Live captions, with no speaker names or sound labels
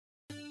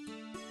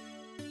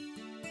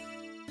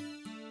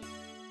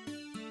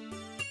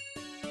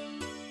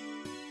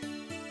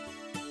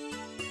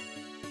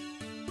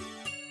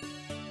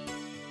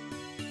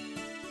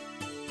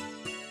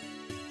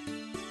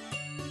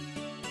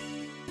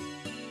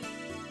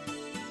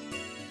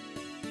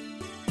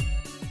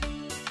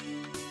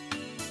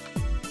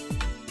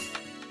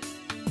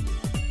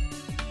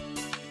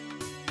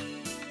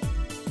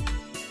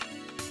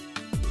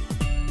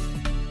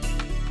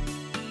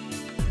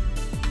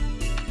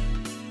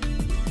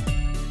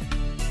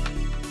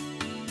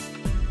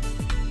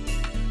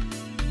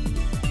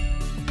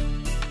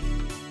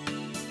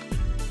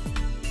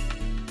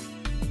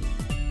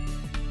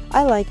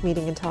I like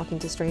meeting and talking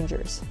to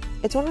strangers.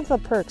 It's one of the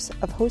perks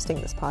of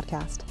hosting this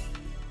podcast.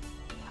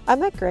 I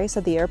met Grace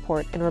at the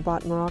airport in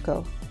Rabat,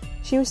 Morocco.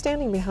 She was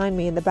standing behind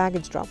me in the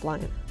baggage drop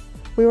line.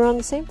 We were on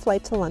the same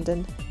flight to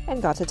London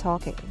and got to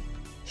talking.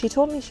 She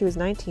told me she was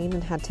 19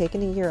 and had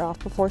taken a year off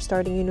before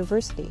starting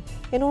university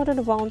in order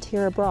to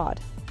volunteer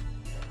abroad.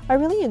 I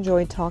really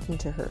enjoyed talking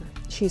to her.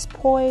 She's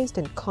poised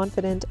and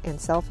confident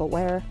and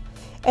self-aware,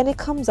 and it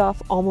comes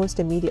off almost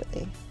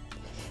immediately.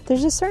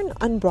 There's a certain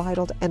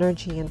unbridled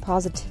energy and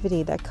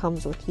positivity that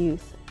comes with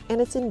youth, and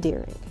it's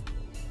endearing.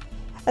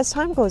 As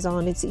time goes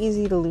on, it's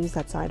easy to lose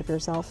that side of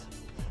yourself,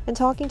 and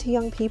talking to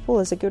young people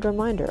is a good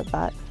reminder of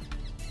that.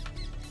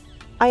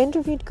 I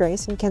interviewed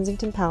Grace in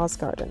Kensington Palace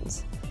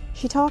Gardens.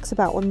 She talks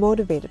about what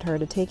motivated her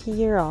to take a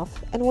year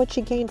off and what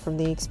she gained from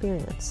the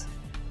experience.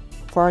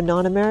 For our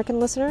non-American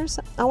listeners,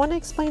 I want to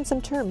explain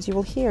some terms you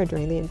will hear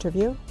during the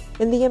interview.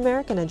 In the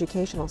American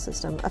educational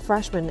system, a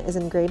freshman is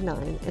in grade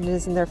 9 and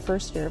is in their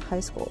first year of high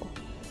school.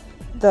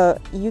 The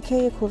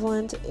UK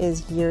equivalent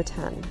is year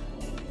 10.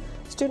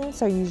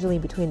 Students are usually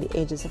between the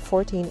ages of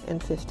 14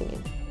 and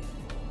 15.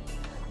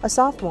 A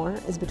sophomore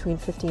is between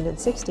 15 and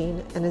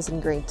 16 and is in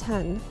grade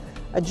 10.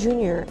 A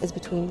junior is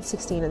between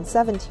 16 and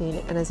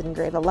 17 and is in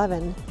grade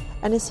 11.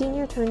 And a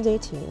senior turns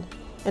 18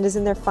 and is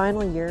in their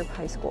final year of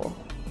high school.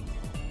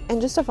 And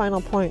just a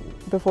final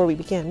point before we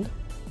begin,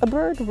 a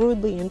bird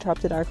rudely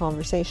interrupted our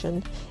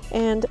conversation,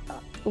 and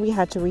we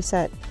had to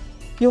reset.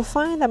 You'll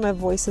find that my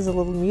voice is a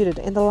little muted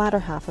in the latter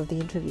half of the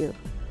interview.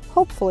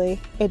 Hopefully,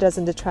 it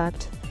doesn't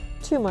detract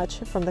too much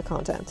from the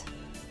content.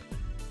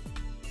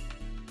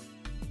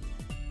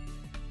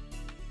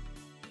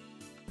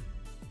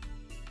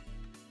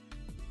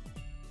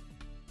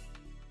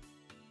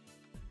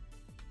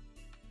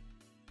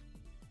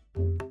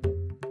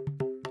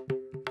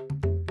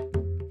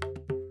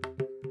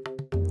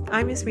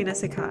 I'm Yasmina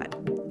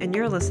Sakat, and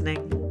you're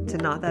listening to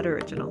Not That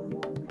Original,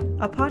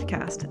 a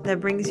podcast that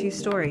brings you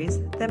stories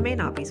that may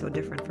not be so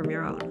different from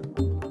your own.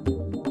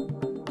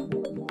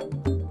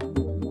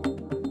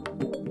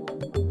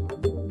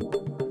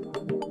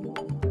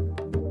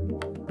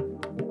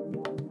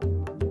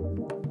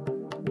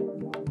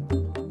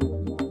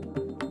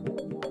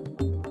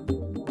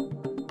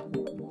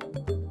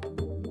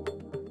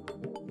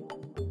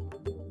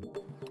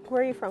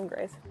 Where are you from,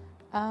 Grace?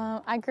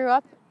 I grew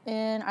up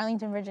in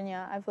Arlington,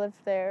 Virginia. I've lived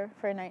there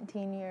for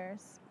 19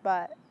 years,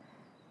 but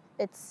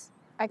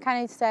I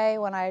kind of say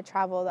when I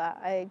travel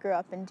that I grew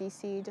up in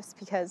DC just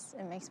because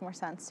it makes more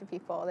sense to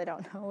people. They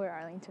don't know where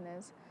Arlington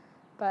is,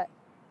 but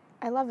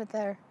I love it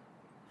there.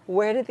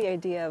 Where did the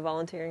idea of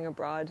volunteering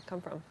abroad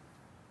come from?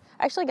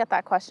 I actually get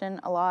that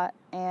question a lot,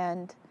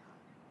 and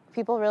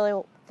people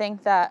really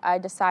think that I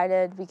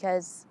decided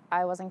because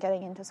I wasn't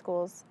getting into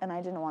schools and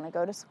I didn't want to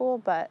go to school,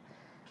 but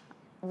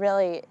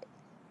really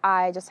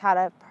I just had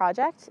a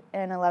project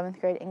in 11th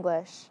grade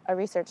English, a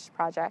research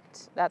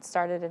project that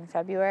started in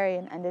February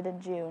and ended in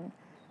June.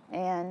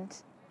 And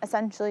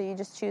essentially you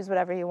just choose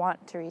whatever you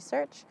want to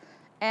research.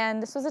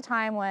 And this was a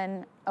time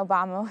when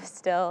Obama was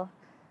still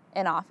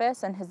in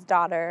office and his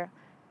daughter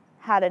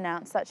had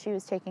announced that she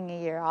was taking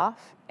a year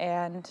off.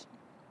 And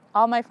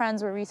all my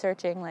friends were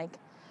researching like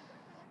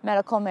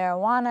medical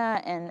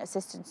marijuana and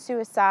assisted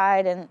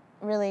suicide and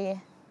really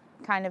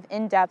kind of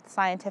in-depth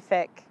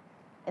scientific,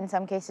 in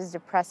some cases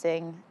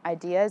depressing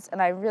ideas,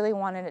 and I really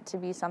wanted it to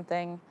be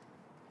something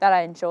that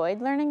I enjoyed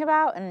learning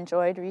about and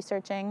enjoyed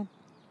researching.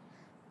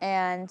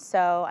 And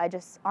so I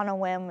just, on a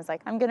whim, was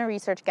like, I'm going to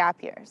research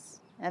gap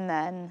years. And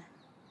then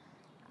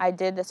I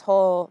did this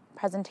whole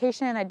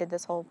presentation, I did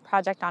this whole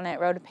project on it,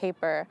 wrote a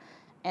paper,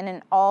 and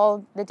in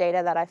all the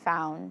data that I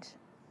found,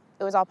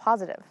 it was all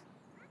positive.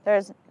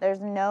 There's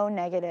no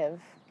negative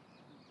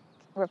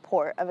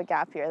report of a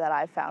gap year that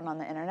I found on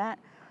the internet.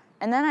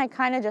 And then I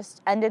kind of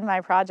just ended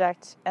my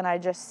project and I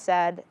just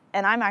said,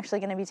 and I'm actually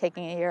going to be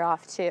taking a year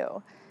off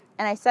too.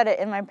 And I said it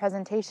in my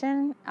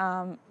presentation,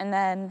 and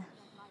then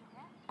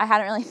I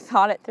hadn't really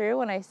thought it through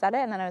when I said it,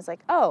 and then I was like,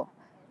 oh,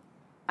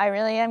 I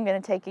really am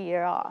going to take a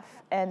year off.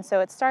 And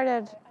so it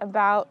started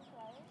about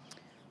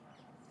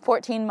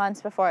 14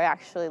 months before I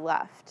actually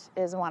left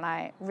is when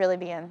I really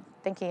began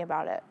thinking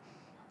about it.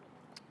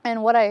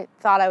 And what I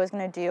thought I was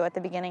going to do at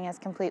the beginning has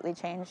completely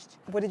changed.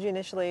 What did you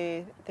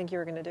initially think you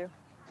were going to do?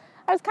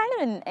 I was kind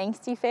of in an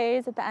angsty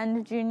phase at the end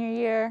of junior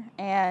year,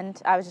 and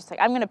I was just like,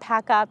 I'm going to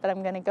pack up and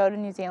I'm going to go to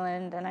New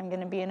Zealand and I'm going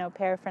to be an au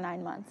pair for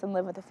 9 months and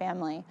live with a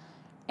family.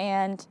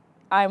 And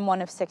I'm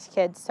one of 6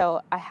 kids,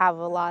 so I have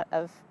a lot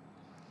of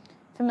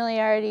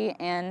familiarity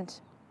and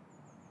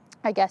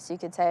I guess you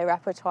could say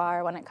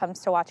repertoire when it comes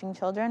to watching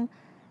children.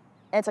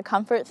 It's a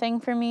comfort thing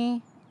for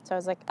me, so I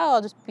was like, oh,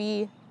 I'll just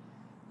be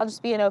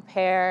an au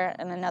pair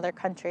in another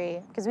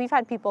country, because we've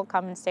had people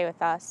come and stay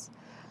with us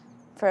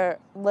for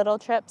little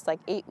trips, like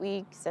 8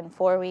 weeks and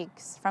 4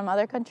 weeks from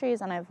other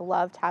countries, and I've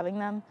loved having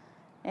them.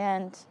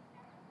 And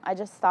I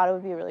just thought it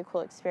would be a really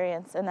cool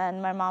experience. And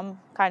then my mom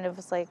kind of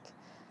was like,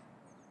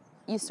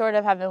 you sort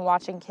of have been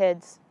watching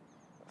kids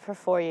for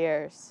 4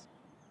 years,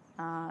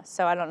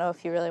 so I don't know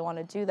if you really want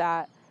to do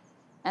that,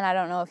 and I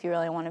don't know if you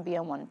really want to be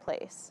in one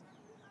place.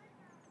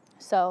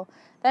 So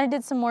then I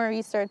did some more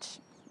research,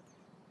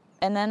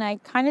 and then I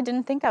kind of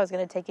didn't think I was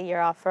going to take a year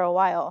off for a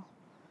while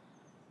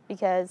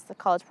because the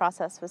college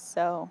process was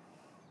so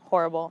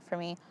horrible for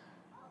me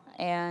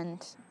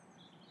and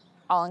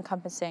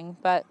all-encompassing,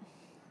 but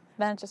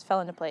then it just fell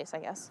into place, I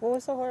guess. What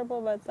was so horrible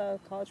about the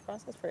college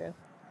process for you?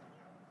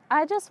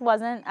 I just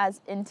wasn't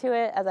as into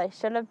it as I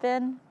should have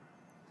been.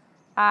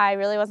 I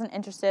really wasn't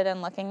interested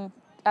in looking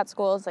at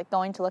schools, like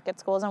going to look at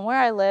schools. And where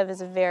I live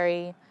is a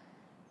very,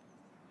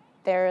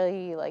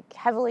 very like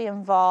heavily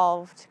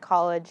involved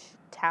college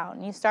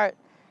town. You start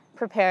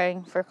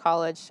preparing for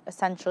college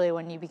essentially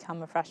when you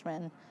become a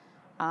freshman,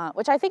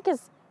 which I think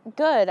is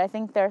good. I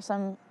think there are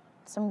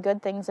some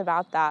good things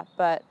about that,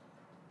 but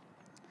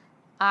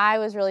I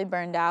was really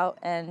burned out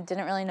and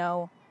didn't really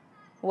know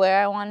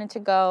where I wanted to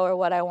go or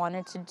what I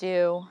wanted to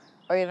do,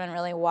 or even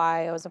really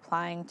why I was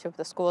applying to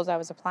the schools I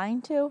was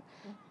applying to.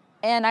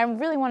 And I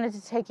really wanted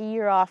to take a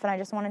year off, and I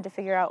just wanted to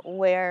figure out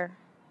where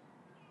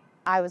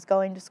I was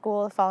going to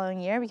school the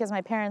following year, because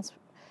my parents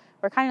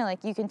were kind of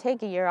like, you can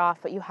take a year off,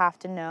 but you have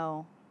to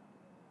know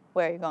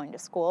where you're going to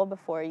school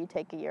before you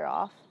take a year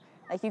off.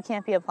 Like, you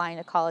can't be applying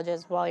to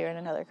colleges while you're in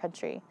another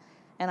country.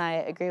 And I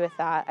agree with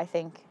that. I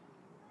think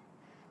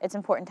it's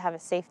important to have a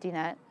safety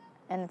net,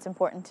 and it's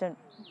important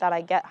that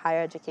I get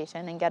higher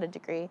education and get a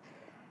degree.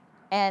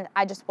 And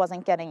I just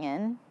wasn't getting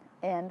in,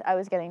 and I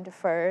was getting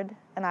deferred,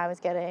 and I was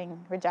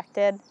getting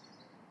rejected,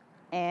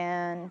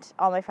 and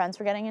all my friends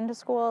were getting into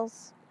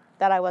schools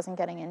that I wasn't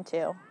getting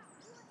into.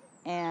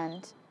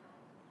 And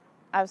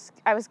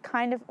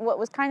what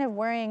was kind of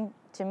worrying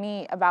to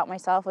me about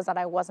myself was that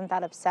I wasn't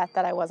that upset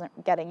that I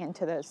wasn't getting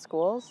into those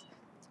schools.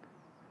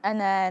 And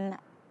then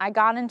I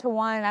got into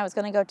one. I was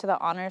going to go to the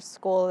honors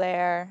school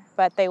there,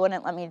 but they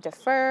wouldn't let me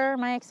defer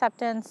my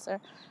acceptance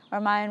or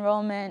my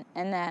enrollment.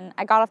 And then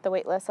I got off the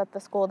wait list at the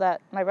school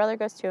that my brother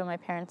goes to and my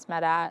parents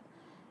met at.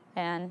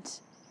 And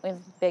we have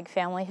a big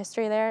family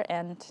history there.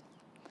 And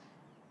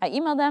I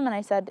emailed them and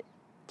I said,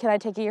 can I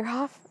take a year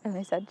off? And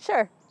they said,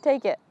 sure,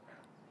 take it.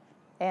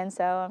 And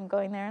so I'm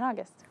going there in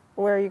August.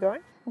 Where are you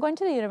going? I'm going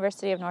to the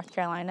University of North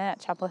Carolina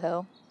at Chapel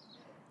Hill,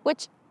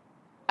 which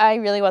I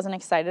really wasn't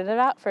excited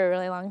about for a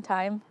really long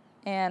time.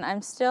 And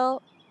I'm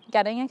still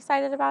getting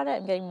excited about it.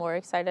 I'm getting more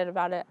excited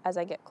about it as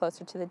I get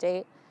closer to the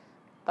date.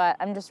 But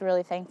I'm just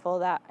really thankful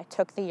that I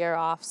took the year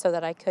off so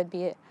that I could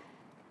be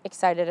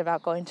excited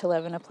about going to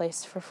live in a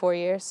place for 4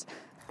 years.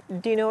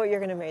 Do you know what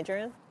you're going to major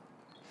in?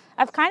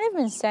 I've kind of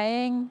been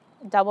saying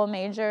double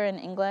major in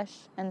English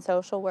and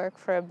social work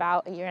for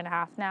about a year and a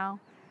half now.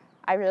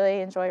 I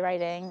really enjoy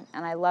writing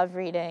and I love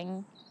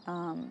reading.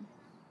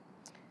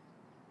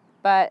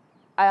 But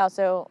I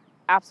also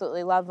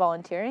absolutely love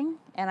volunteering,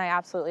 and I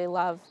absolutely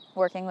love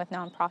working with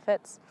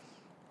nonprofits.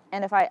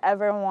 And if I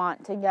ever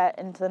want to get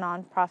into the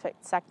nonprofit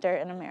sector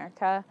in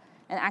America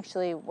and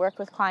actually work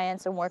with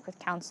clients and work with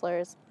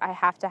counselors, I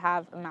have to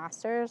have a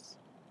master's.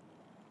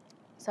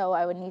 So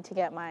I would need to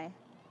get my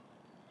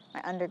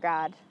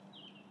undergrad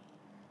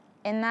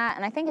in that.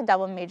 And I think a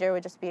double major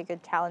would just be a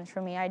good challenge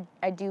for me.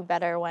 I do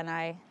better when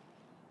I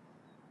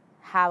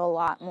have a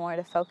lot more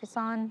to focus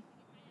on,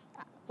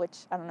 which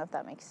I don't know if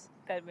that makes...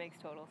 That makes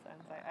total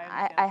sense.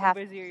 I understand.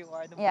 The busier you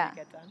are, the more you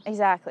get done.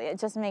 Exactly. It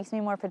just makes me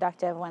more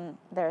productive when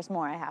there's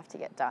more I have to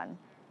get done.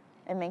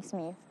 It makes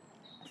me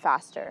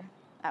faster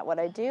at what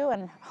I do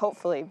and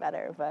hopefully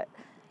better, but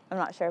I'm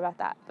not sure about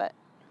that. But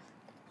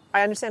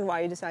I understand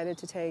why you decided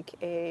to take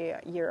a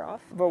year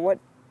off, but what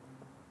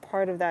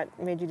part of that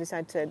made you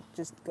decide to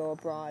just go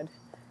abroad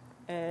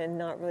and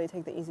not really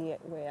take the easy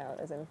way out,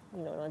 as in,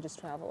 not just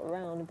travel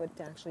around, but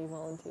to actually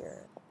volunteer?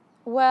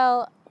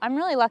 Well, I'm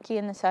really lucky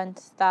in the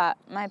sense that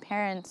my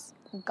parents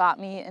got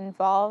me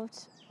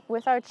involved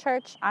with our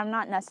church. I'm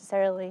not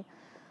necessarily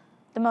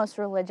the most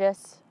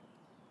religious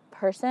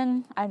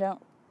person. I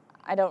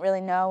don't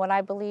really know what I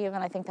believe,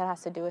 and I think that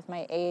has to do with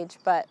my age,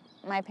 but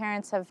my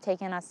parents have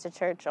taken us to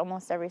church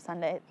almost every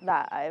Sunday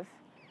that I've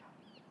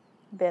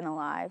been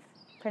alive,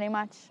 pretty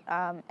much.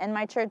 And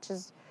my church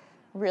is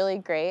really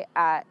great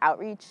at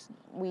outreach.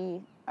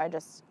 We are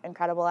just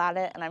incredible at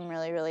it, and I'm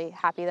really, really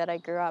happy that I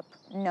grew up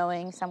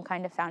knowing some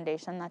kind of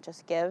foundation that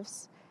just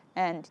gives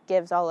and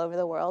gives all over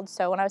the world.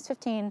 So when I was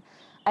 15,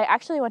 I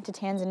actually went to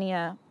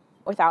Tanzania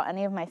without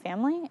any of my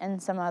family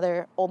and some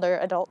other older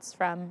adults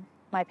from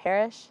my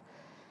parish,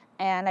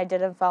 and I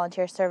did a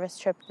volunteer service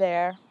trip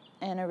there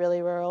in a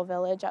really rural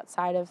village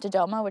outside of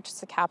Dodoma, which is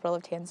the capital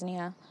of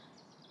Tanzania,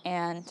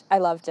 and I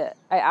loved it.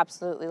 I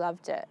absolutely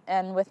loved it.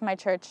 And with my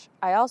church,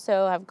 I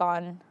also have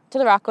gone to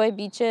the Rockaway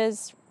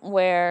beaches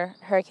where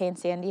Hurricane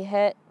Sandy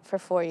hit for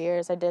 4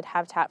 years. I did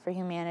Habitat for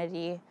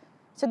Humanity.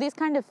 So these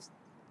kind of,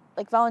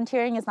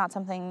 volunteering is not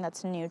something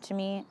that's new to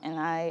me, and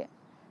I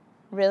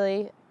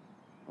really,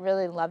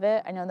 really love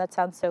it. I know that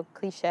sounds so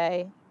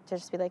cliche to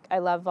just be like, I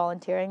love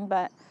volunteering,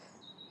 but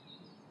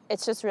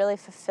it's just really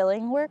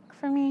fulfilling work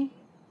for me.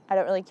 I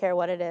don't really care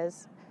what it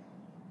is.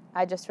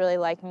 I just really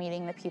like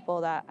meeting the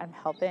people that I'm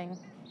helping.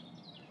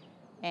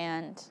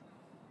 And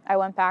I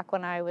went back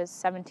when I was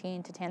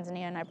 17 to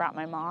Tanzania, and I brought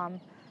my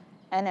mom.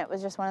 And it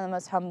was just one of the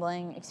most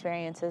humbling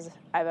experiences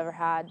I've ever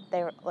had.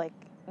 They were like,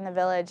 in the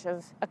village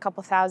of a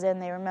couple thousand,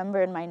 they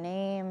remembered my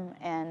name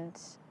and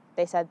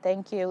they said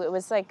thank you. It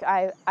was like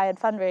I had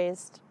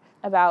fundraised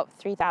about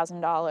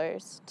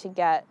 $3,000 to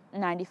get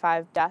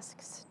 95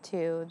 desks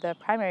to the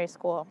primary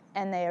school,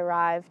 and they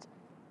arrived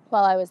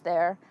while I was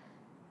there.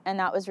 And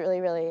that was really,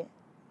 really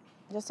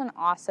just an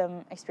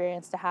awesome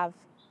experience to have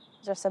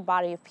just a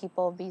body of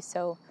people be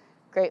so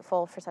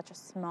grateful for such a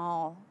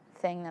small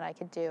thing that I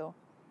could do.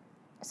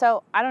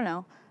 So I don't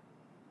know.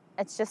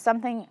 It's just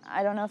something,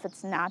 I don't know if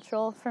it's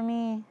natural for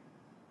me,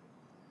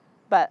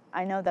 but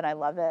I know that I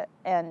love it.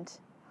 And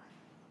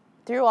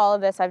through all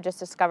of this, I've just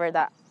discovered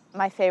that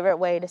my favorite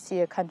way to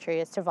see a country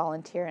is to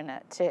volunteer in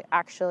it, to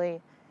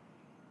actually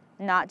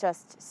not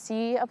just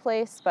see a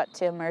place, but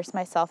to immerse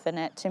myself in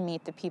it, to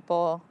meet the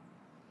people,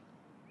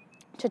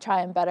 to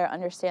try and better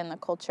understand the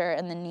culture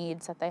and the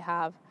needs that they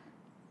have.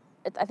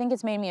 I think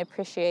it's made me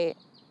appreciate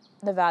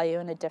the value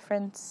in a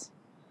difference.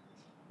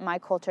 My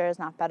culture is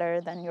not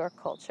better than your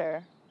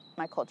culture.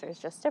 My culture is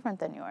just different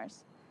than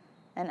yours.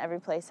 And every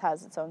place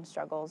has its own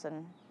struggles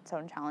and its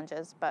own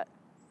challenges, but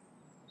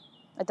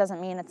it doesn't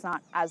mean it's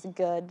not as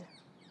good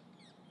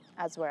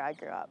as where I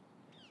grew up.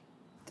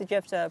 Did you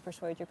have to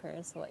persuade your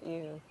parents to let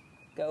you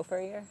go for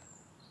a year?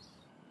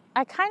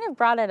 I kind of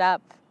brought it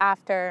up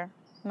after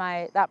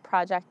that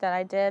project that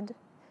I did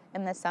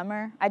in the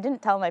summer. I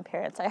didn't tell my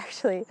parents.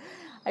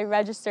 I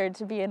registered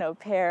to be an au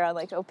pair on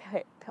like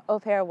au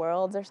pair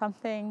worlds or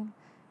something,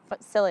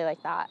 but silly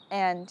like that,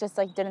 and just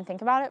like didn't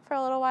think about it for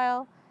a little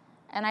while.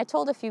 And I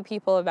told a few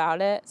people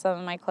about it, some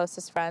of my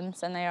closest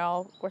friends, and they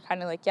all were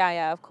kind of like,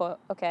 yeah, of course,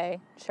 okay,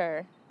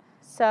 sure.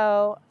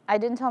 So I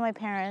didn't tell my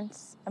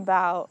parents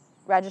about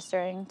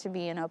registering to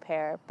be an au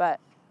pair, but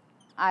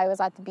I was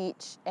at the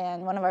beach,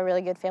 and one of our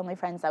really good family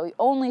friends that we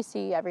only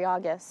see every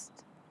August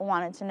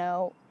wanted to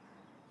know,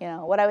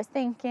 what I was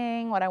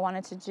thinking, what I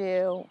wanted to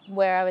do,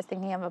 where I was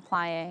thinking of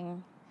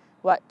applying,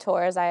 what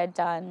tours I had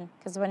done.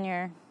 Because when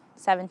you're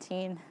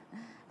 17,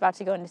 about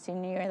to go into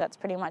senior year, that's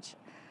pretty much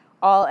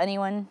all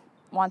anyone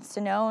wants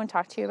to know and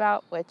talk to you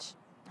about, which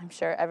I'm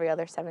sure every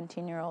other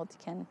 17-year-old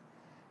can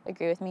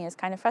agree with me is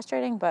kind of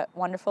frustrating, but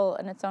wonderful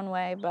in its own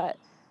way. But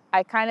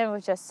I kind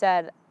of just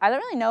said, I don't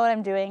really know what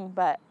I'm doing,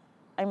 but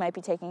I might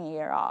be taking a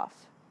year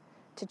off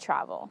to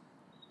travel.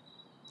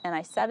 And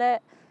I said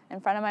it in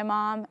front of my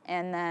mom,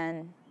 and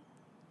then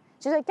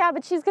she's like, yeah,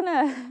 but she's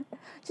gonna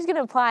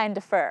apply and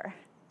defer.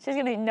 She's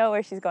gonna know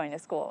where she's going to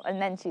school,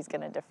 and then she's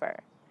gonna defer.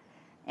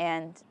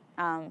 And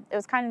it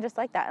was kind of just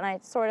like that. And I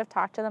sort of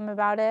talked to them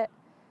about it.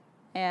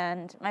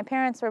 And my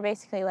parents were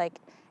basically like,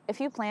 if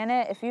you plan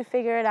it, if you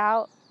figure it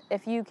out,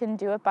 if you can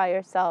do it by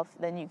yourself,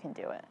 then you can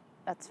do it.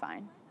 That's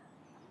fine.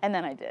 And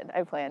then I did.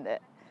 I planned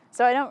it.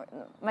 So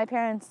my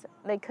parents,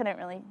 they couldn't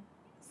really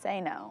say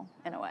no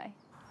in a way.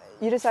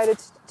 You decided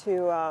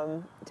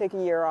to take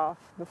a year off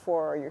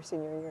before your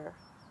senior year.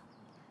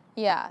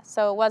 Yeah,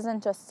 so it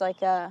wasn't just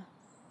like I'm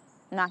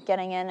not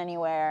getting in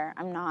anywhere.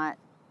 I'm not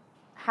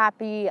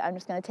happy. I'm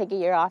just going to take a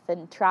year off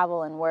and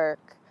travel and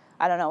work.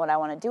 I don't know what I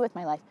want to do with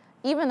my life,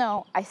 even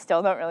though I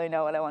still don't really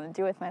know what I want to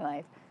do with my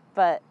life.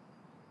 But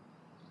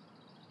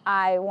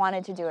I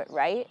wanted to do it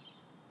right.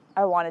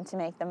 I wanted to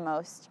make the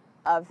most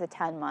of the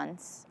 10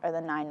 months or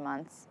the 9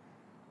 months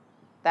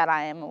that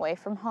I am away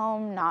from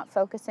home, not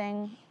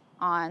focusing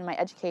on my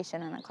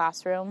education in a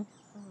classroom.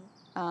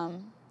 Mm-hmm.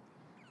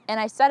 And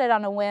I said it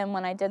on a whim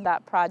when I did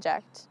that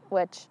project,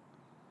 which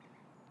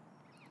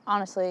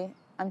honestly,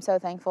 I'm so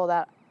thankful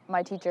that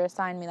my teacher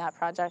assigned me that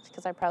project,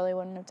 because I probably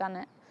wouldn't have done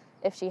it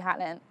if she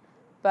hadn't.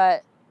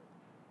 But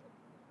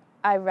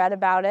I read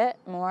about it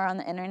more on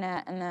the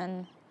internet, and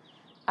then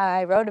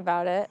I wrote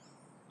about it,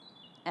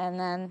 and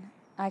then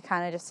I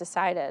kind of just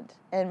decided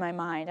in my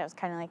mind, I was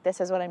kind of like,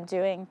 this is what I'm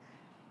doing.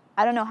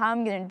 I don't know how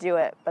I'm going to do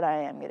it, but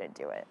I am going to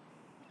do it.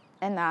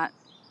 And that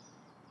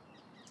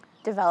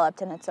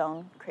developed in its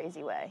own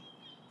crazy way.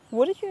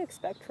 What did you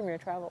expect from your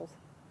travels?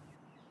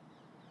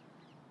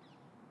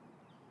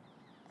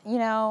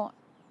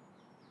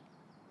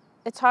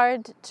 It's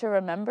hard to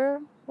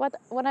remember what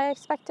I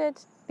expected,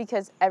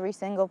 because every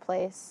single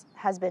place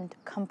has been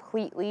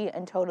completely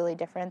and totally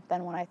different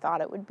than what I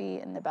thought it would be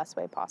in the best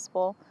way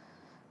possible.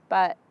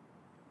 But,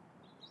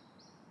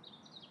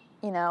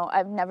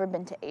 I've never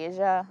been to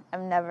Asia.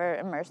 I've never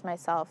immersed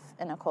myself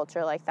in a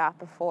culture like that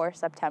before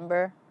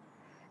September.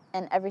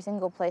 And every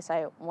single place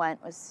I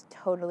went was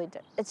totally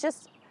different.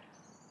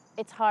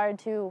 It's hard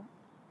to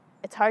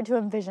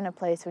envision a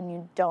place when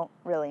you don't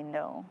really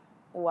know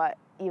what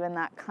even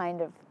that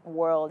kind of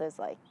world is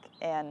like.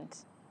 And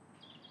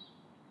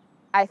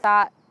I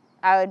thought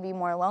I would be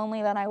more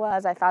lonely than I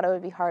was. I thought it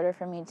would be harder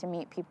for me to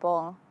meet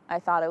people. I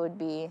thought it would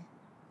be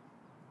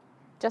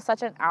just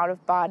such an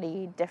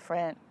out-of-body,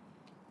 different,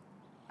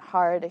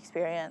 hard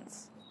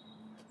experience.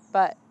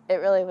 But it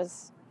really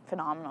was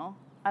phenomenal.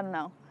 I don't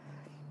know.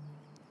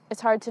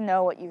 It's hard to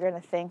know what you're going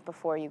to think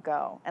before you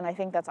go. And I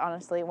think that's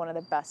honestly one of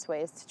the best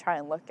ways to try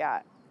and look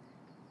at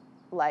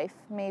life,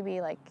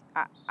 maybe. Like,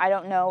 I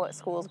don't know what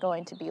school's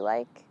going to be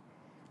like.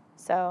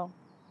 So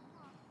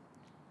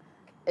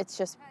it's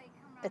just,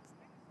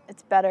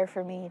 it's better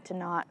for me to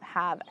not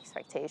have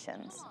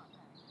expectations.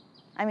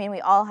 I mean,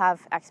 we all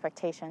have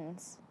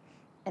expectations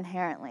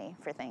inherently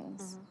for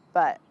things,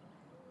 but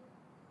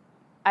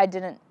I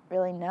didn't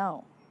really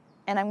know.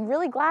 And I'm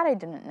really glad I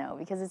didn't know,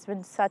 because it's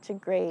been such a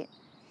great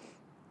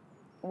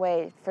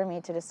way for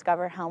me to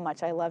discover how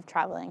much I love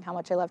traveling, how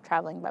much I love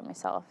traveling by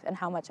myself, and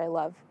how much I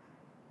love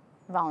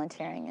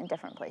volunteering in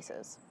different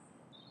places.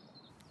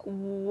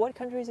 What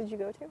countries did you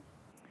go to?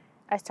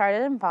 I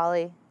started in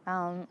Bali.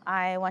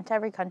 I went to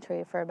every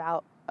country for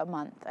about a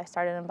month. I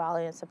started in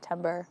Bali in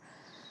September,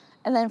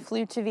 and then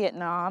flew to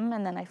Vietnam,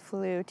 and then I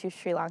flew to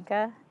Sri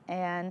Lanka,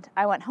 and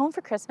I went home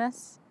for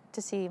Christmas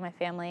to see my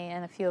family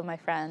and a few of my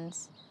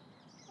friends.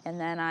 And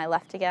then I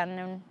left again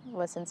and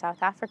was in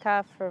South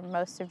Africa for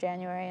most of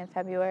January and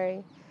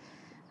February.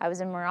 I was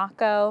in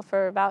Morocco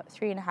for about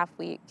 3.5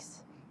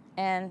 weeks.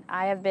 And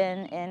I have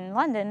been in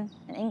London,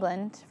 in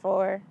England,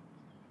 for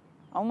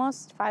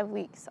almost 5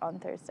 weeks on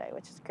Thursday,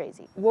 which is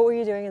crazy. What were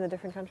you doing in the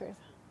different countries?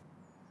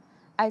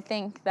 I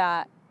think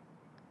that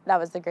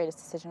was the greatest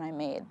decision I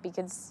made,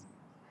 because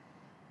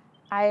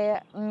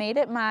I made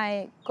it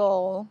my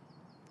goal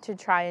to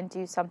try and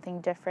do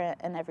something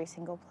different in every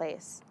single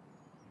place.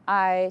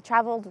 I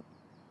traveled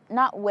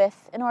not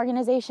with an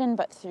organization,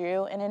 but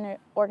through an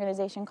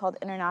organization called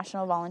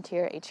International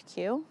Volunteer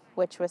HQ,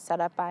 which was set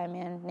up by a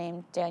man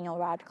named Daniel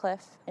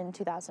Radcliffe in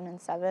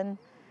 2007.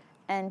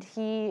 And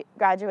he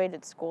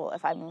graduated school,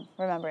 if I'm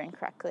remembering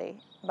correctly,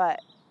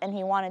 and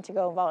he wanted to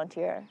go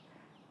volunteer.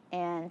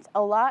 And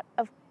a lot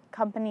of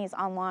companies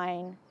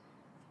online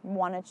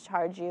want to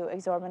charge you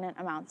exorbitant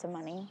amounts of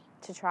money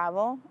to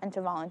travel and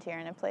to volunteer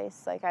in a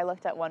place. Like, I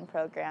looked at one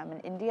program in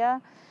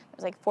India. It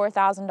was like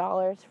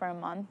 $4,000 for a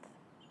month,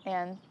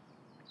 and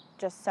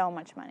just so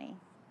much money.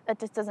 It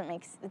just doesn't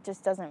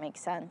make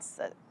sense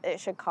that it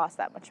should cost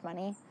that much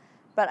money.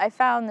 But I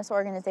found this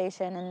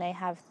organization, and they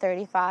have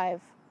 35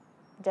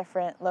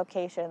 different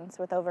locations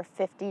with over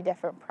 50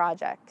 different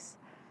projects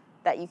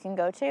that you can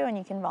go to, and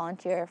you can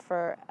volunteer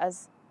for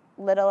as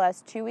little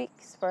as 2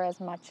 weeks, for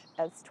as much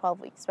as 12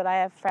 weeks. But I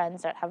have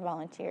friends that have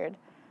volunteered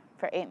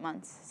for 8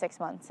 months, 6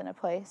 months in a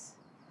place.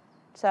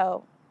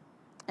 So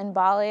in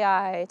Bali,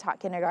 I taught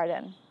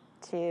kindergarten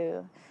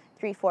to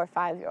 3, 4,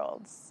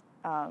 5-year-olds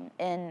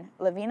in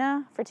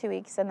Lavina for 2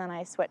 weeks, and then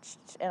I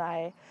switched and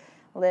I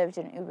lived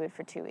in Ubud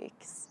for 2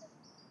 weeks,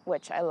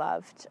 which I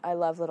loved. I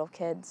love little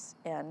kids,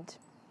 and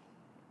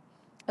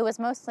it was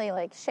mostly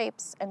like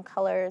shapes and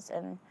colors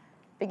and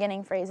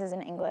beginning phrases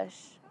in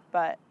English,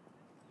 but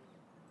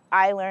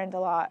I learned a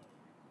lot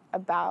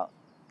about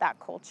that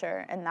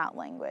culture and that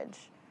language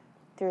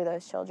through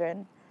those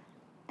children.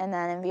 And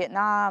then in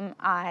Vietnam,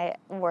 I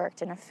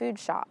worked in a food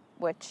shop,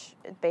 which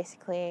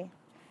basically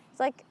is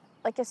like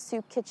a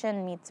soup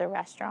kitchen meets a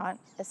restaurant.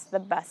 It's the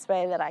best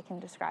way that I can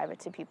describe it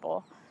to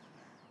people.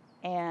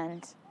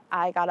 And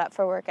I got up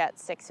for work at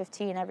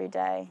 6:15 every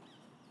day,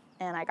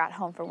 and I got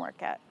home from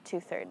work at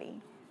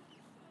 2:30.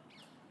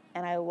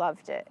 And I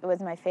loved it. It was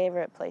my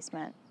favorite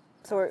placement.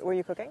 So were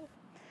you cooking?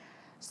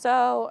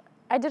 So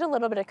I did a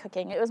little bit of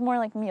cooking. It was more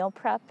like meal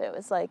prep. It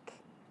was like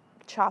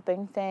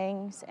chopping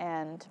things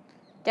and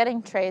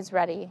getting trays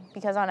ready,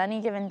 because on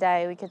any given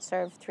day we could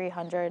serve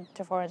 300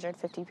 to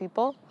 450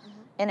 people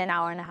in an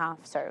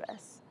hour-and-a-half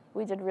service.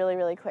 We did really,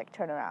 really quick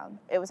turnaround.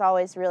 It was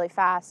always really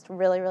fast,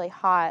 really, really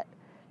hot.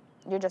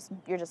 You're just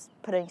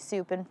putting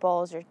soup in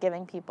bowls. You're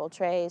giving people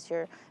trays.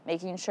 You're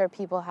making sure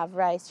people have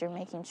rice. You're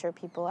making sure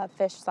people have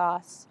fish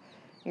sauce.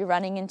 You're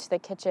running into the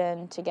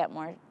kitchen to get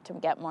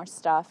more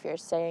stuff. You're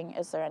saying,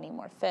 "Is there any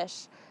more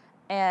fish?"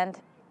 And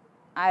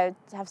I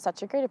have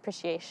such a great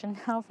appreciation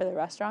now for the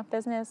restaurant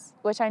business,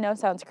 which I know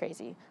sounds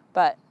crazy,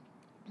 but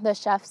the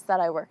chefs that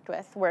I worked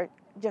with were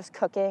just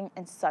cooking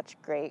in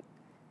such great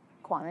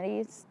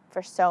quantities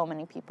for so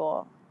many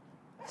people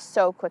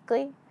so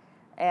quickly.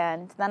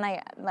 And then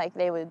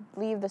they would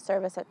leave the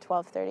service at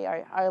 12:30.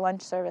 Our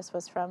lunch service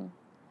was from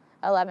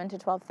 11 to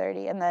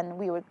 12:30, and then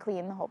we would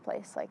clean the whole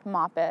place, like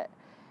mop it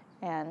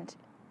and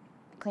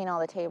clean all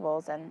the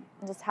tables and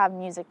just have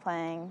music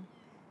playing.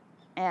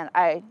 And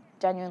I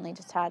genuinely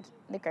just had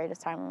the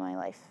greatest time of my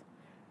life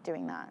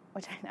doing that,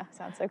 which I know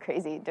sounds so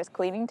crazy, just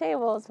cleaning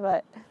tables,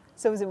 but...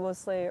 So was it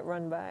mostly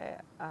run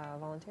by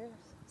volunteers,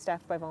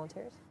 staffed by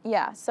volunteers?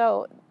 Yeah,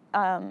 so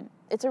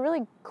it's a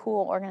really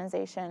cool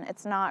organization.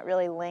 It's not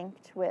really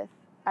linked with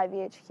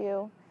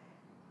IVHQ,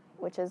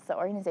 which is the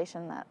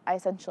organization that I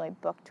essentially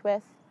booked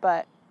with,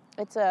 but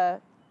it's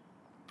a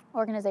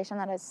organization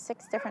that has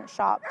 6 different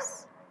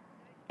shops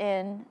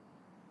in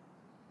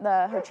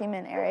the Ho Chi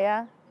Minh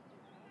area,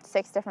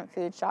 6 different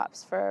food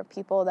shops for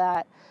people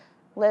that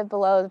live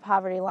below the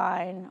poverty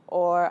line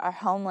or are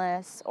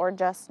homeless or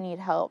just need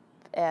help.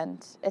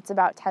 And it's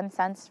about 10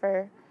 cents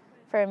for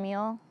a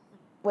meal,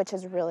 which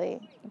is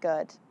really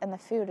good. And the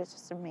food is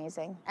just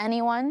amazing.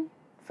 Anyone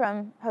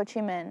from Ho Chi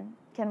Minh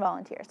can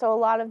volunteer. So a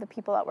lot of the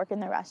people that work in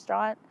the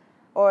restaurant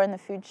or in the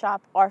food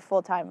shop are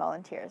full-time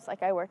volunteers.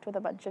 Like, I worked with a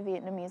bunch of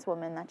Vietnamese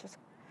women that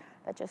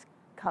just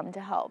come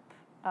to help.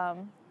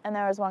 And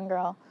there was one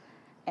girl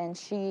and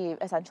she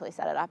essentially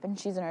set it up, and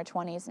she's in her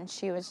 20s, and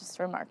she was just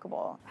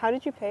remarkable. How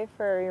did you pay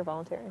for your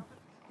volunteering?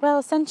 Well,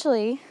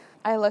 essentially,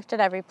 I looked at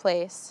every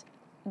place,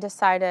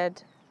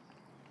 decided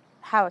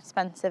how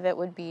expensive it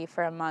would be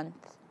for a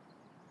month,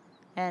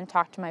 and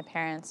talked to my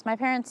parents. My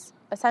parents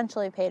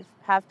essentially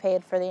have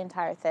paid for the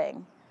entire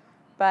thing,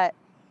 but,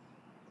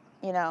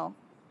 you know,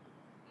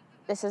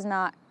 this is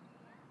not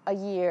a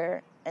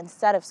year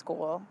instead of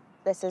school.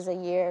 This is a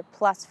year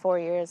plus 4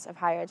 years of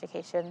higher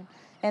education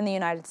in the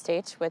United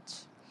States, which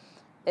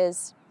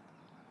is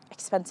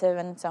expensive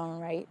in its own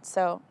right.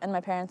 So, and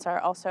my parents are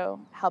also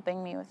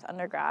helping me with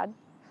undergrad,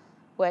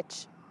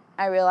 which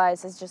I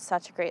realize is just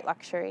such a great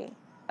luxury,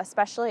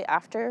 especially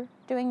after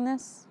doing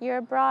this year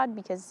abroad,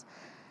 because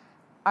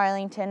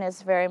Arlington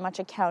is very much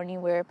a county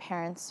where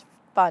parents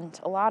fund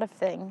a lot of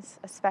things,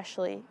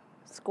 especially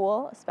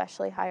school,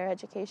 especially higher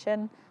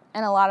education.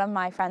 And a lot of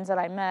my friends that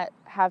I met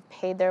have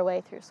paid their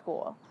way through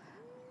school,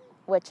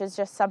 which is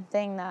just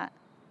something that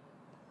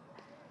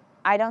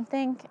I don't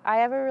think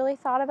I ever really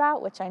thought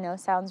about, which I know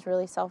sounds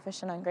really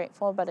selfish and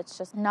ungrateful, but it's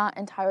just not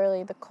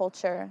entirely the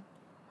culture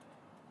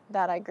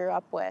that I grew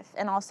up with.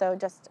 And also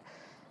just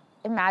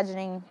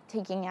imagining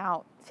taking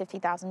out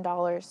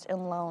 $50,000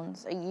 in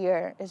loans a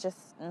year is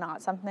just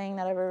not something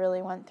that ever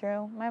really went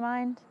through my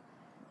mind.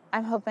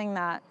 I'm hoping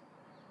that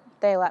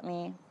they let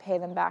me pay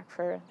them back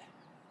for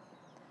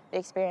the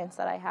experience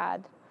that I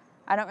had.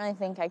 I don't really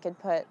think I could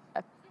put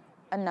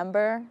a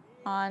number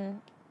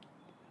on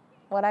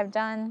what I've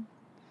done.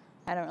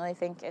 I don't really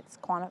think it's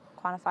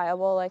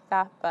quantifiable like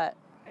that, but...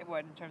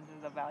 What, in terms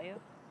of the value?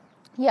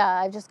 Yeah,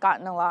 I've just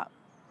gotten a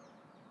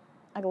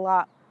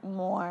lot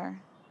more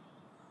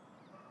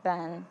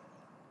than...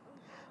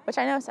 Which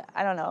I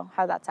don't know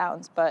how that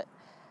sounds, but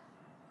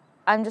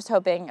I'm just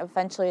hoping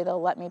eventually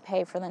they'll let me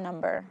pay for the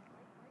number.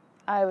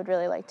 I would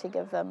really like to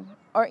give them,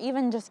 or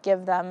even just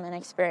give them an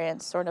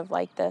experience sort of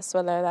like this,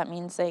 whether that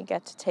means they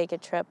get to take a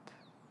trip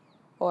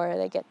or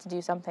they get to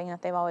do something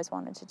that they've always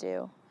wanted to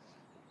do.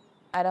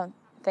 I don't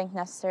think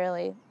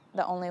necessarily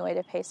the only way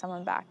to pay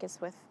someone back is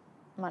with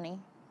money,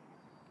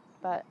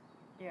 but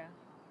yeah,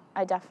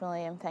 I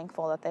definitely am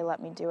thankful that they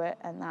let me do it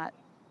and that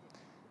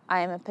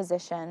I am in a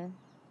position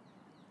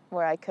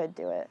where I could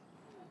do it.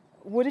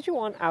 What did you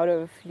want out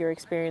of your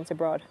experience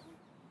abroad?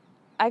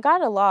 I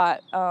got a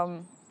lot.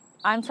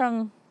 I'm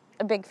from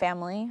a big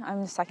family.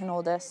 I'm the second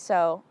oldest,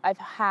 so I've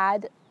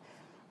had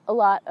a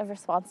lot of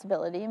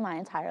responsibility my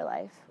entire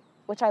life,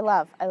 which I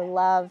love. I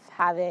love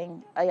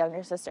having a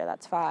younger sister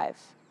that's 5,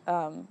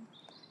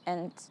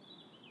 and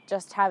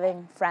just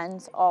having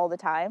friends all the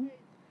time.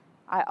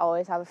 I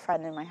always have a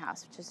friend in my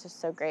house, which is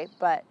just so great,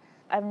 but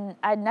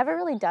I'd never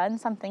really done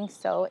something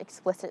so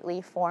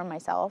explicitly for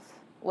myself,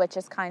 which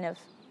is kind of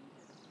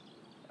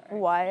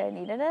why I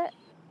needed it.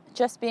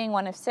 Just being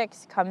one of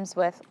 6 comes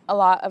with a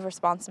lot of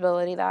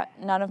responsibility that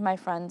none of my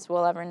friends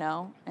will ever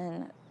know,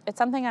 and it's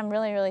something I'm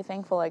really, really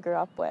thankful I grew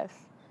up with.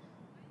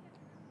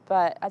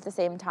 But at the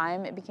same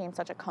time, it became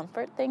such a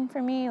comfort thing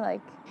for me,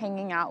 like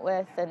hanging out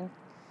with and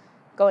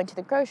going to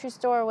the grocery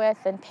store with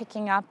and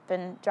picking up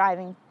and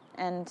driving.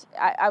 And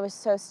I was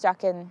so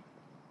stuck in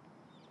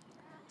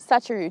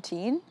such a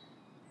routine,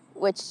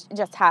 which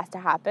just has to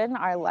happen.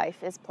 Our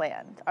life is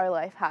planned. Our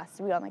life has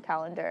to be on the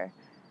calendar.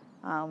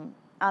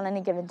 On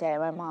any given day,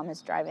 my mom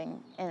is driving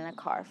in a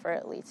car for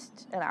at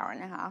least an hour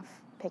and a half,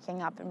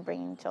 picking up and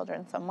bringing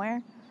children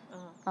somewhere.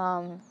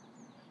 And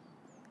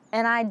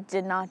I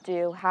did not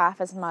do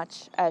half as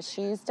much as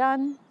she's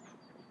done.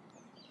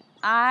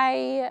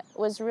 I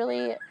was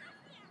really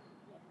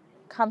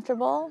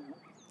comfortable,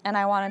 and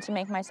I wanted to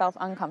make myself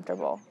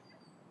uncomfortable.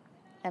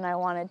 And I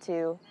wanted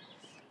to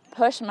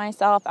push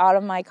myself out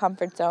of my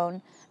comfort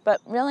zone.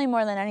 But really,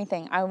 more than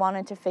anything, I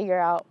wanted to figure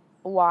out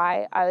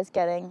why I was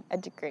getting a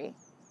degree,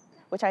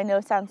 which I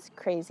know sounds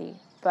crazy,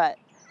 but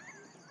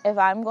if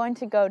I'm going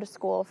to go to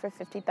school for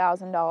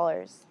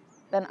 $50,000,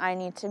 then I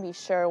need to be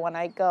sure when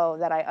I go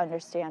that I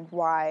understand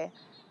why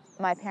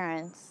my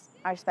parents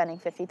are spending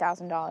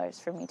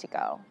 $50,000 for me to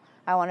go.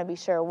 I want to be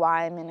sure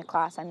why I'm in the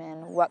class I'm in,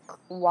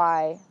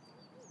 why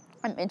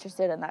I'm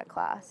interested in that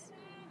class.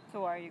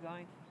 So why are you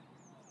going?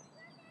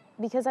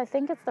 Because I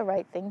think it's the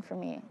right thing for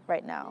me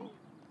right now.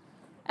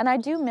 And I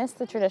do miss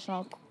the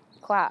traditional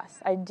class.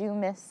 I do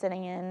miss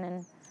sitting in,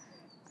 and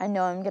I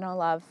know I'm going to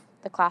love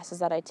the classes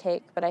that I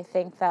take, but I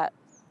think that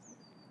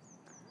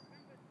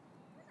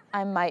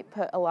I might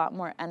put a lot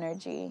more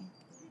energy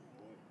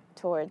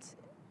towards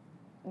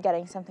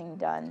getting something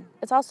done.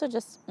 It's also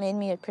just made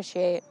me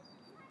appreciate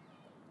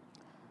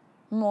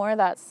more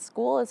that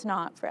school is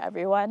not for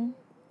everyone.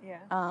 Yeah.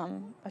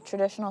 A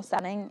traditional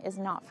setting is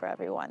not for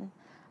everyone.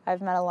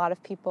 I've met a lot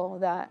of people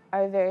that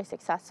are very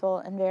successful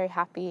and very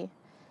happy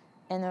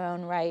in their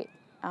own right,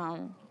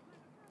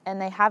 and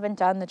they haven't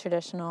done the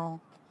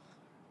traditional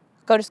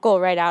go to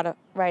school right out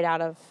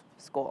of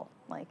school,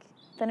 like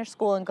finish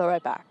school and go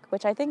right back,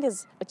 which I think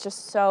it's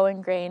just so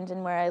ingrained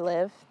in where I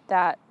live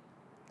that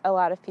a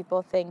lot of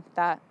people think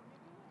that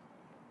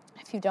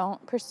if you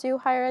don't pursue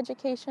higher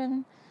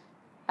education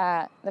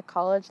at the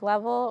college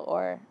level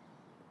or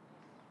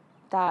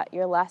that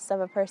you're less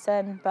of a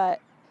person, but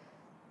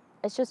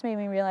it's just made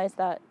me realize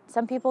that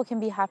some people can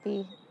be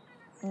happy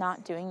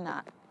not doing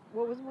that.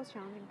 What was the most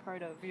challenging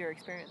part of your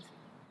experience?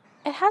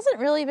 It hasn't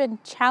really been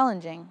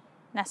challenging,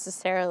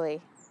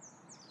 necessarily.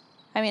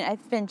 I mean,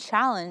 I've been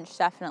challenged,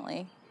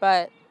 definitely,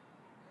 but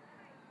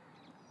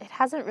it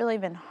hasn't really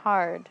been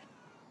hard.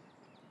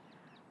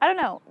 I don't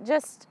know,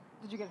 just...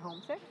 Did you get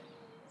homesick?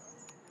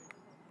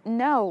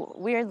 No,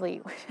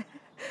 weirdly,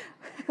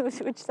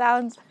 which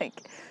sounds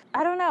like...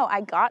 I don't know,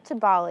 I got to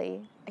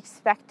Bali,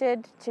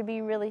 expected to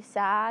be really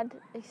sad,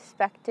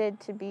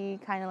 expected to be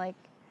kind of like,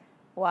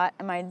 what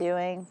am I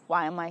doing?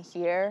 Why am I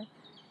here?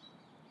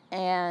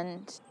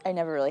 And I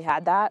never really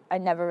had that. I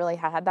never really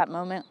had that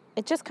moment.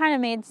 It just kind of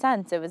made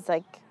sense. It was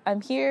like,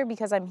 I'm here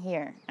because I'm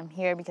here. I'm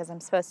here because I'm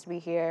supposed to be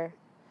here.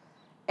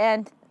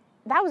 And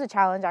that was a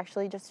challenge,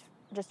 actually, just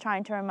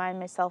trying to remind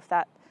myself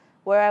that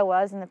where I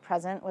was in the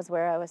present was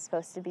where I was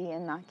supposed to be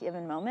in that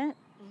given moment.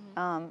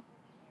 Mm-hmm.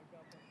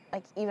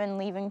 Like, even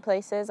leaving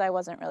places, I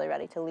wasn't really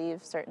ready to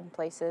leave certain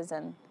places.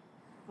 And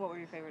what were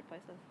your favorite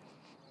places?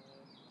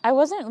 I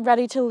wasn't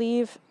ready to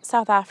leave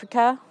South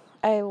Africa.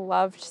 I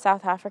loved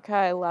South Africa.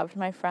 I loved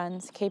my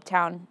friends. Cape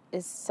Town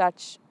is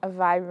such a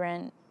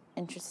vibrant,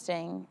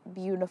 interesting,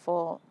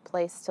 beautiful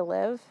place to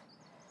live.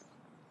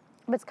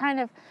 But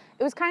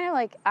it was kind of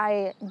like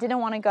I didn't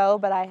want to go,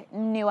 but I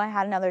knew I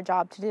had another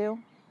job to do,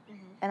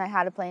 and I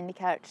had a plane to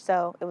catch,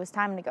 so it was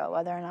time to go,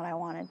 whether or not I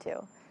wanted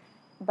to.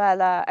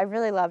 But I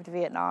really loved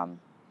Vietnam,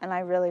 and I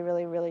really,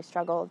 really, really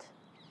struggled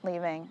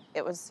leaving.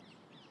 It was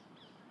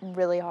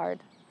really hard.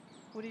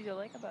 What did you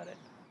like about it?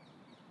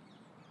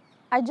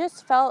 I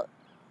just felt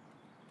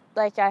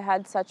like I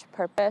had such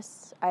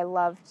purpose. I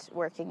loved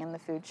working in the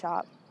food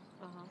shop.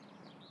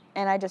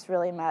 And I just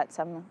really met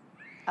some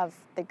of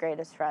the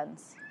greatest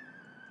friends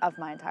of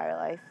my entire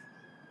life.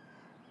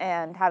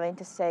 And having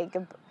to say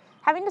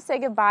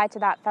goodbye to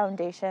that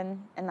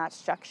foundation and that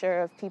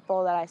structure of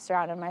people that I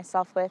surrounded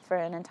myself with for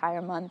an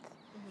entire month,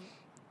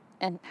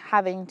 and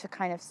having to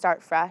kind of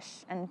start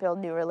fresh and build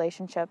new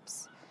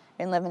relationships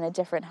and live in a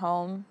different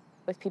home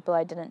with people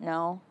I didn't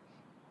know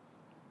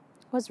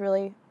was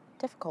really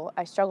difficult.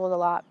 I struggled a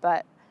lot,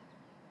 but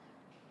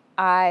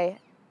I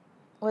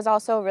was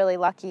also really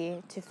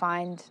lucky to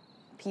find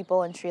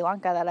people in Sri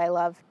Lanka that I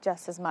love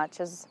just as much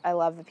as I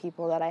love the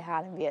people that I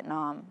had in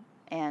Vietnam.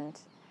 And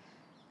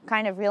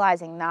kind of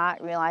realizing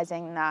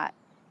that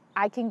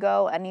I can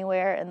go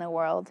anywhere in the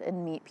world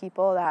and meet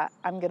people that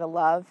I'm going to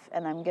love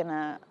and I'm going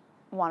to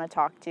want to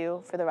talk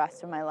to for the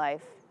rest of my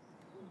life.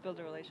 Build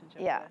a relationship.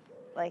 Yeah.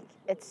 Like,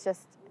 it's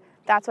just,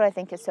 that's what I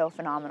think is so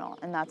phenomenal,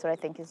 and that's what I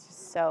think is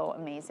just so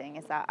amazing,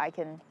 is that I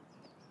can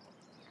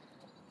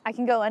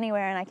go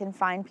anywhere and I can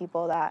find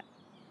people that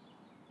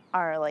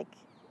are, like,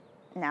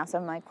 now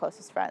some of my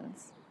closest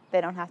friends.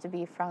 They don't have to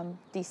be from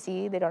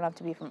DC. They don't have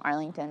to be from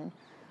Arlington.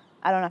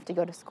 I don't have to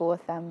go to school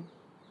with them.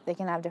 They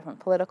can have different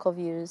political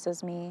views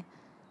as me.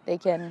 They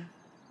can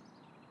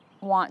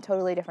want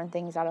totally different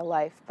things out of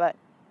life, but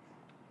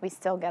we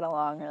still get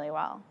along really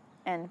well.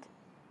 And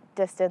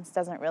distance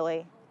doesn't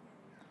really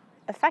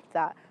affect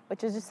that,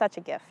 which is just such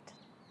a gift.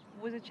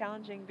 Was it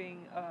challenging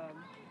being a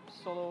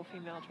solo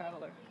female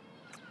traveler?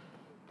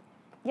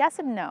 Yes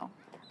and no.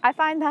 I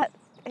find that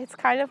it's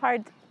kind of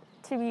hard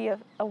to be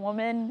a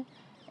woman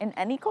in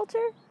any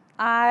culture.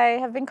 I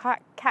have been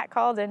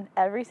catcalled in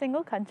every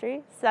single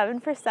country, 7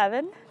 for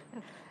 7.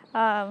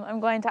 I'm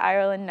going to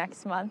Ireland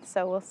next month,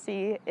 so we'll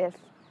see if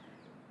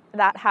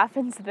that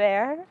happens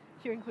there.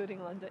 You're including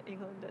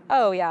England?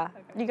 Oh, yeah.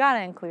 Okay. You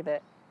gotta include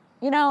it.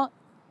 You know,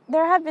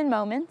 there have been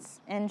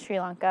moments in Sri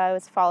Lanka. I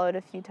was followed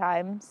a few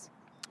times.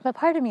 But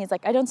part of me is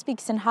like, I don't speak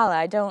Sinhala.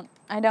 I don't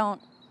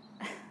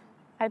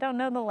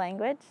know the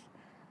language.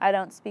 I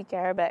don't speak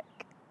Arabic.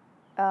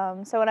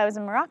 So when I was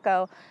in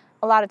Morocco,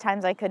 a lot of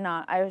times I could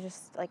not. I was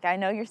just like, I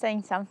know you're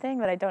saying something,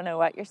 but I don't know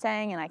what you're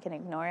saying, and I can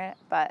ignore it.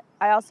 But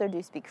I also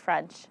do speak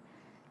French.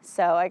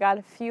 So I got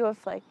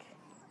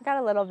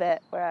a little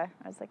bit where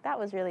I was like, that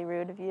was really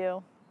rude of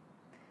you.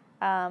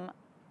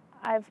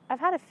 I've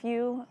had a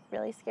few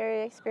really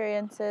scary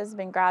experiences,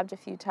 been grabbed a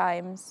few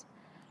times,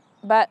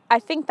 but I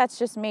think that's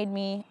just made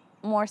me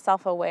more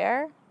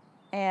self-aware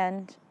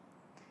and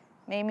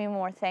made me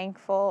more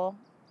thankful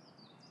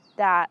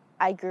that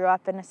I grew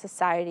up in a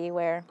society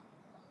where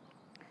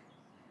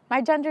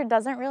my gender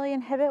doesn't really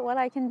inhibit what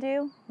I can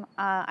do.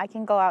 I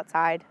can go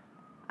outside,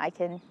 I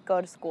can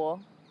go to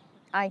school,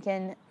 I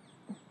can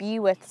be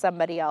with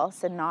somebody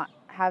else and not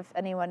have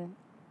anyone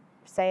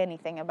say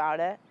anything about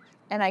it.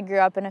 And I grew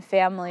up in a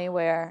family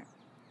where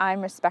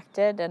I'm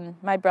respected and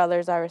my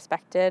brothers are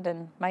respected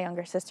and my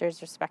younger sister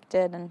is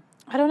respected. And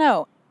I don't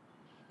know,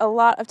 a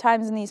lot of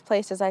times in these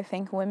places I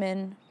think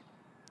women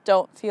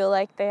don't feel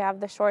like they have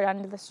the short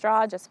end of the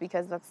straw just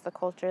because that's the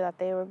culture that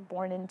they were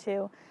born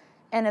into.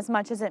 And as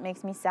much as it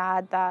makes me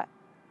sad that,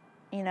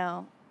 you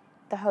know,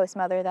 the host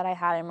mother that I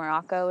had in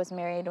Morocco was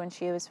married when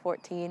she was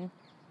 14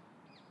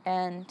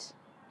 and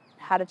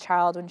had a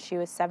child when she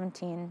was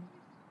 17,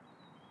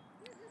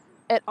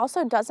 it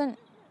also doesn't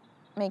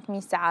make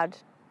me sad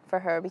for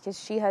her because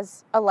she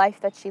has a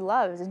life that she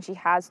loves and she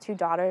has 2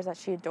 daughters that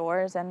she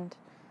adores, and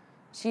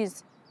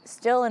she's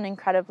still an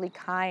incredibly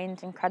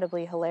kind,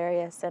 incredibly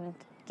hilarious and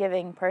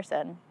giving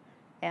person.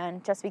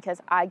 And just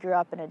because I grew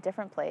up in a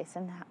different place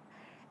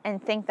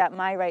and think that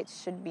my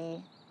rights should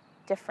be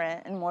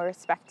different and more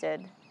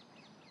respected,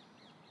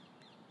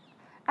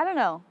 I don't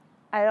know.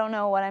 I don't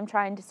know what I'm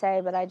trying to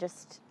say, but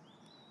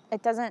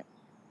it doesn't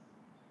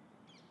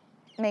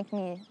make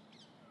me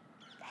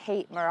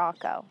hate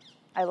Morocco.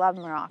 I love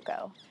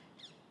Morocco,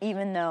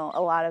 even though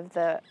a lot of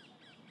the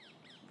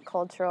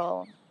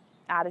cultural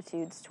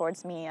attitudes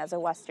towards me as a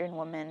Western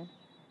woman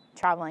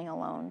traveling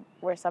alone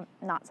were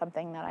not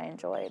something that I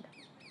enjoyed.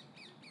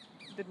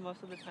 Did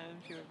most of the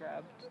times you were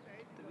grabbed,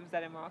 was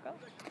that in Morocco?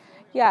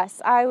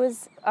 Yes, I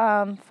was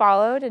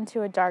followed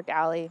into a dark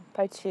alley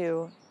by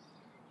 2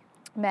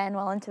 men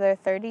well into their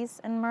 30s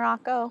in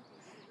Morocco,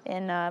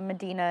 in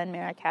Medina and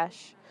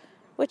Marrakesh,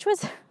 which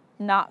was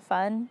not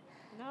fun.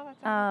 No, that's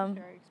a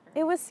scary experience.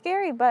 It was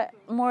scary, but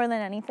more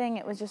than anything,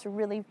 it was just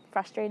really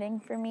frustrating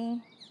for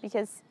me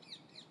because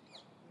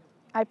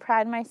I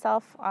pride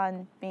myself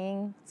on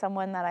being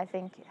someone that I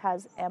think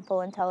has ample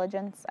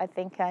intelligence. I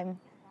think I'm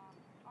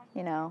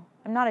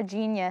not a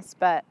genius,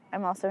 but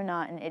I'm also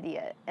not an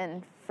idiot.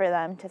 And for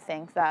them to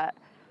think that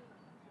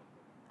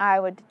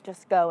I would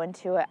just go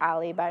into an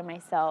alley by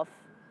myself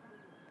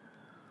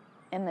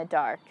in the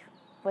dark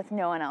with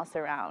no one else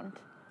around.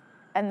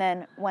 And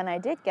then when I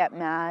did get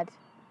mad,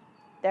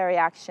 their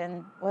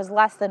reaction was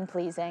less than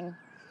pleasing.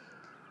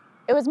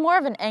 It was more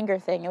of an anger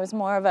thing. It was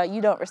more of a,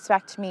 you don't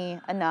respect me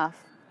enough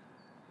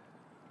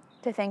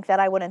to think that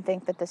I wouldn't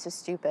think that this is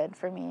stupid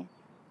for me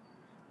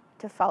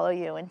to follow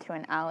you into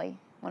an alley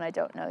when I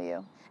don't know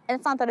you. And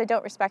it's not that I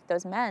don't respect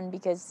those men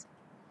because,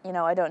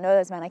 I don't know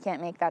those men. I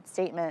can't make that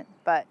statement.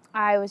 But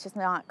I was just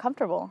not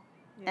comfortable.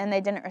 Yeah. And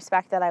they didn't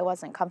respect that I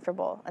wasn't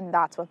comfortable. And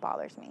that's what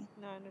bothers me.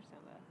 No, I understand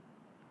that.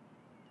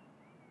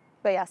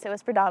 But yes, it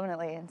was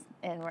predominantly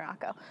in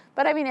Morocco.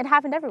 But I mean, it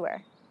happened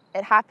everywhere.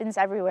 It happens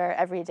everywhere,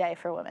 every day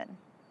for women.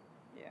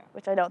 Yeah.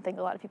 Which I don't think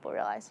a lot of people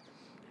realize.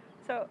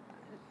 So,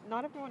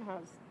 not everyone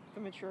has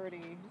the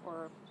maturity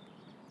or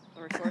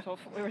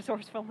the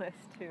resourcefulness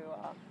to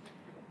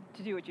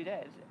do what you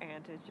did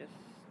and to just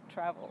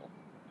travel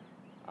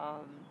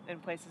in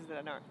places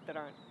that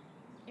aren't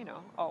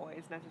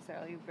always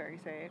necessarily very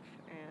safe.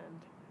 And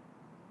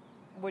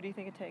what do you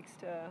think it takes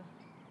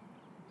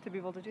to be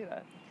able to do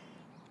that?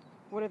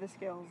 What are the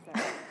skills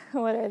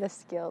What are the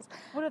skills?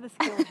 What are the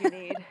skills you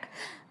need?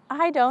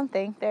 I don't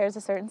think there's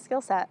a certain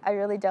skill set. I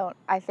really don't.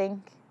 I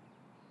think,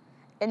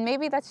 and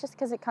maybe that's just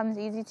because it comes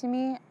easy to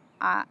me.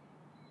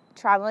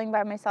 Traveling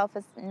by myself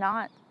is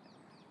not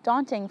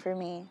daunting for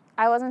me.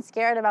 I wasn't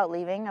scared about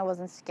leaving. I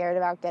wasn't scared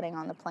about getting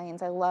on the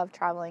planes. I love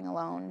traveling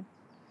alone,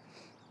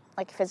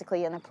 like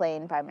physically in a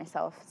plane by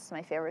myself. It's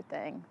my favorite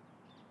thing.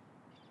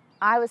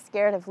 I was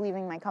scared of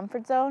leaving my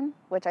comfort zone,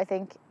 which I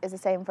think is the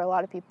same for a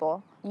lot of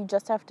people. You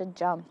just have to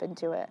jump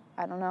into it.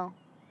 I don't know.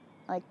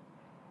 Like,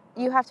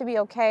 you have to be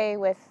okay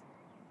with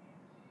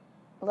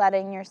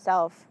letting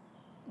yourself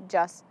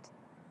just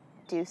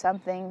do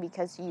something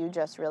because you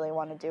just really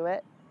want to do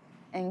it,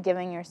 and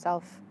giving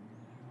yourself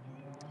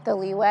the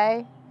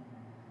leeway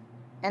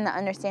and the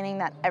understanding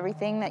that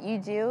everything that you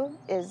do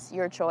is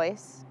your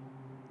choice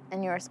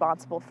and you're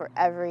responsible for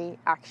every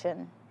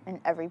action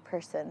and every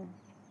person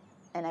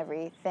and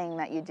everything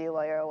that you do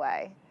while you're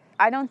away.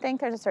 I don't think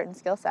there's a certain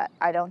skill set.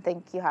 I don't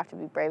think you have to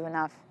be brave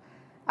enough.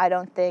 I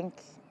don't think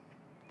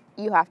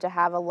you have to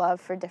have a love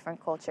for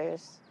different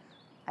cultures.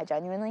 I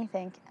genuinely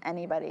think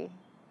anybody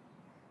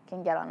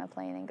can get on a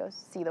plane and go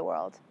see the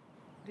world.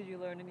 Did you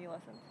learn any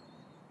lessons?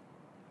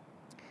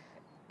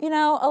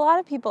 A lot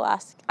of people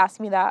ask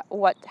me that,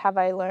 what have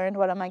I learned?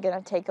 What am I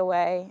going to take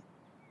away?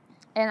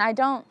 And I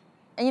don't,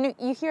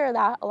 you hear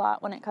that a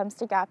lot when it comes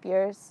to gap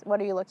years.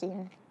 What are you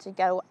looking to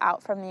get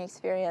out from the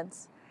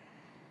experience?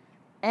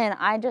 And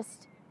I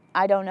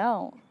don't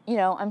know.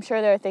 I'm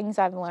sure there are things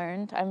I've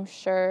learned. I'm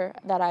sure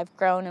that I've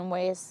grown in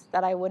ways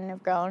that I wouldn't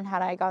have grown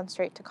had I gone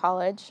straight to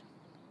college.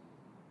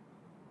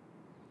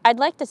 I'd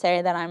like to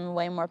say that I'm a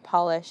way more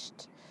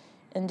polished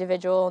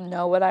individual,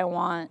 know what I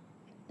want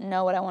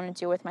to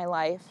do with my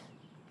life.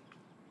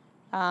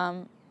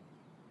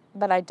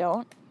 But I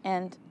don't.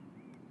 And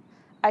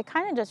I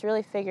kind of just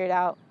really figured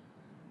out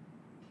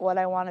what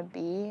I want to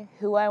be,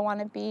 who I want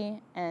to be,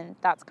 and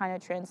that's kind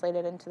of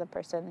translated into the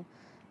person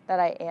that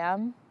I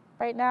am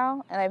right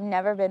now. And I've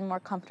never been more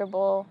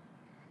comfortable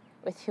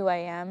with who I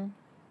am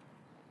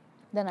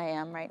than I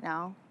am right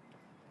now.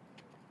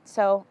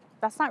 So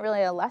that's not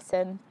really a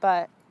lesson,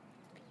 but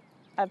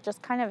I've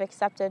just kind of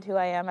accepted who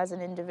I am as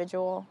an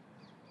individual.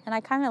 And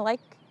I kind of like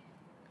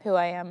who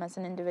I am as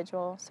an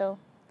individual. So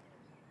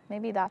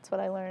maybe that's what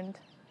I learned.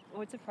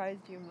 What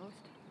surprised you most?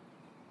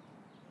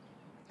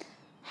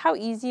 How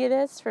easy it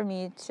is for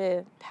me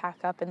to pack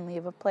up and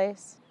leave a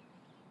place.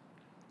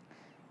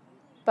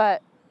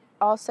 But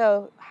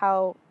also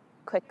how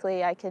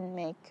quickly I can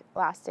make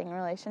lasting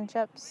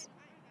relationships.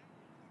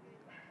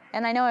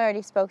 And I know I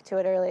already spoke to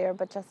it earlier,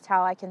 but just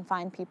how I can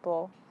find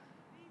people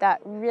that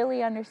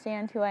really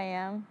understand who I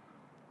am,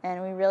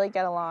 and we really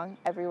get along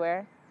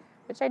everywhere,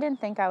 which I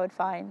didn't think I would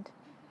find.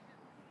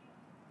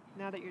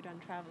 Now that you're done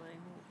traveling,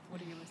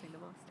 what are you missing the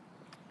most?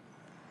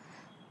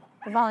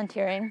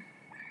 Volunteering.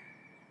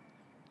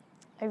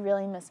 I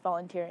really miss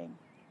volunteering.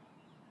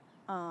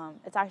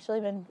 It's actually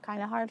been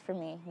kind of hard for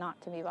me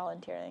not to be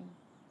volunteering.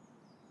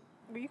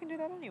 But you can do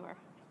that anywhere.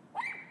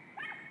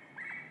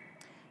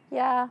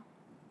 Yeah,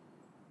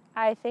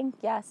 I think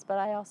yes, but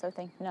I also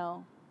think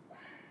no.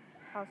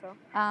 How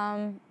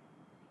so?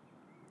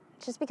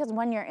 Just because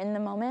when you're in the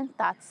moment,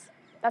 that's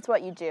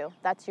what you do.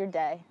 That's your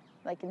day.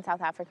 Like in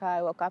South Africa,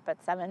 I woke up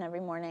at 7 every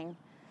morning,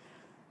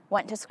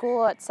 went to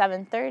school at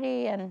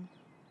 7:30, and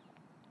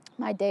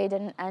my day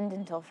didn't end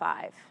until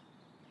 5.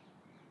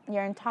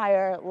 Your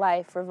entire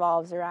life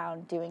revolves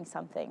around doing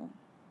something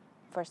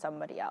for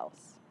somebody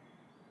else.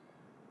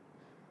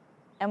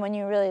 And when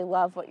you really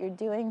love what you're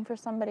doing for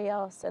somebody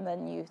else and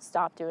then you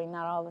stop doing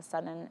that all of a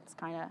sudden, it's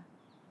kind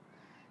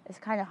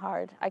of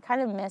hard. I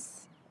kind of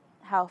miss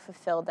how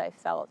fulfilled I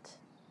felt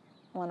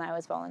when I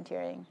was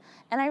volunteering.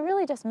 And I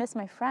really just miss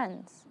my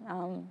friends.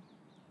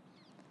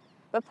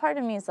 But part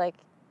of me is like,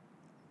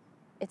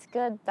 it's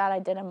good that I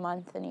did a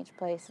month in each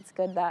place. It's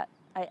good that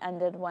I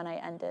ended when I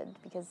ended,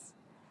 because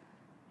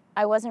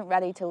I wasn't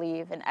ready to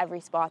leave in every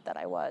spot that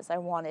I was. I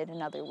wanted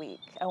another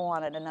week. I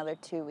wanted another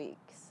 2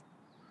 weeks.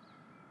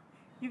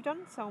 You've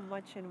done so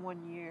much in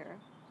 1 year.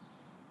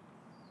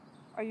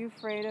 Are you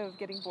afraid of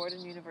getting bored in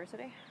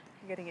university?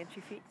 Getting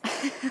itchy feet?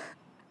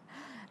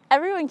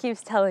 Everyone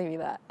keeps telling me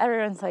that.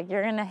 Everyone's like,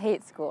 you're going to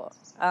hate school.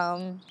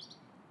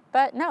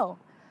 But no.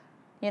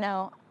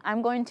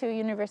 I'm going to a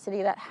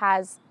university that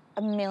has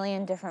a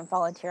million different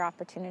volunteer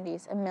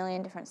opportunities, a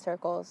million different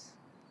circles,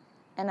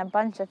 and a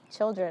bunch of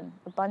children,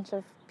 a bunch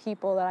of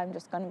people that I'm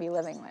just going to be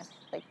living with.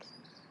 Like,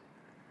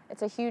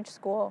 it's a huge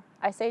school.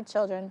 I say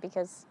children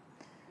because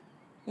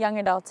young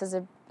adults is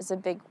a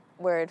big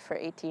word for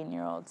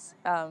 18-year-olds.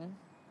 I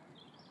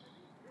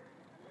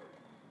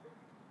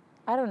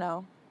don't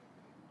know.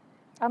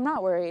 I'm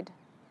not worried.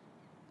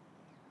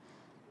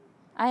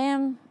 I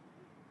am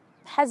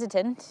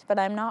hesitant, but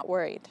I'm not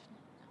worried.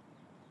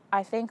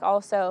 I think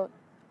also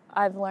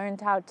I've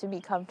learned how to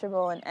be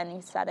comfortable in any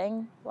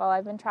setting while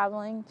I've been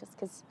traveling, just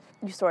because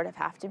you sort of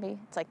have to be.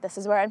 It's like, this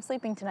is where I'm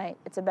sleeping tonight.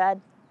 It's a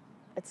bed.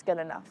 It's good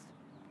enough.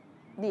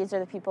 These are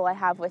the people I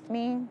have with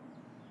me.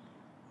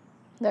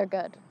 They're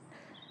good.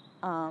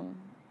 I'm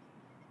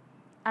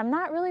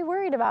not really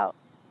worried about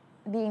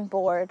being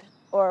bored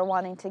or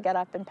wanting to get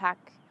up and pack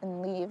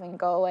and leave and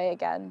go away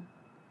again,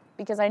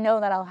 because I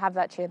know that I'll have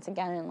that chance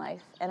again in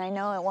life. And I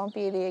know it won't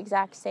be the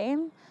exact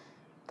same,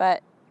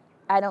 but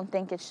I don't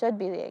think it should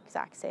be the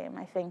exact same.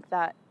 I think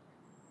that,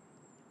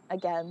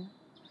 again,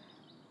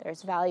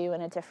 there's value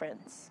in a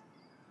difference.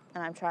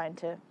 And I'm trying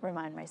to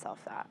remind myself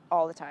that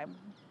all the time.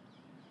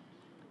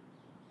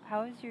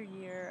 How has your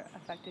year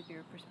affected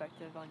your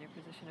perspective on your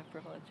position of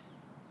privilege?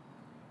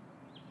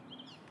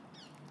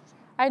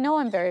 I know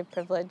I'm very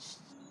privileged.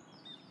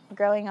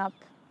 Growing up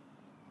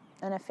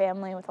in a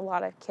family with a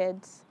lot of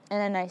kids, in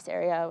a nice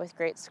area with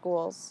great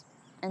schools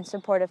and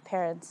supportive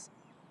parents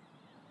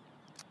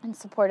and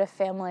supportive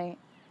family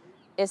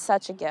is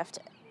such a gift.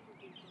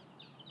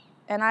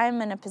 And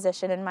I'm in a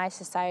position in my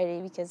society,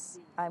 because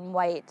I'm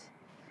white,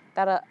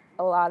 that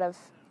a lot of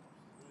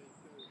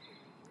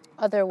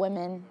other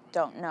women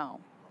don't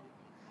know.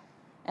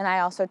 And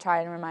I also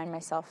try and remind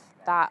myself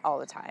that all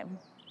the time.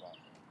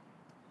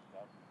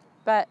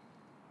 But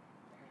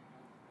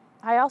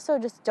I also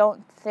just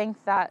don't think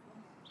that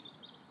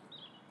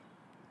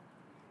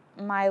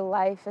my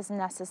life is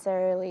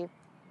necessarily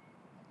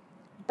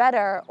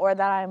better or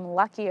that I'm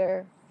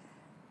luckier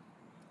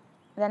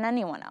than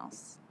anyone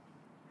else.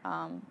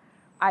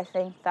 I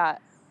think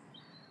that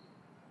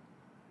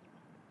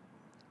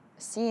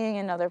seeing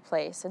another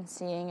place and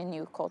seeing a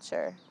new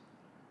culture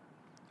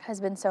has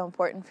been so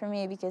important for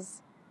me,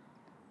 because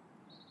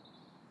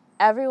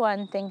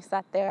everyone thinks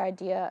that their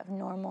idea of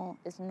normal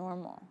is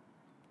normal.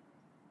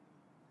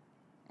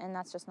 And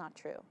that's just not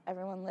true.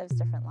 Everyone lives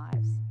different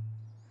lives.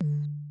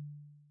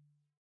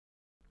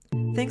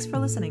 Thanks for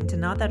listening to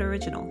Not That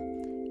Original.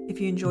 If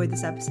you enjoyed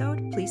this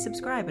episode, please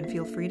subscribe and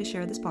feel free to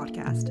share this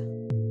podcast.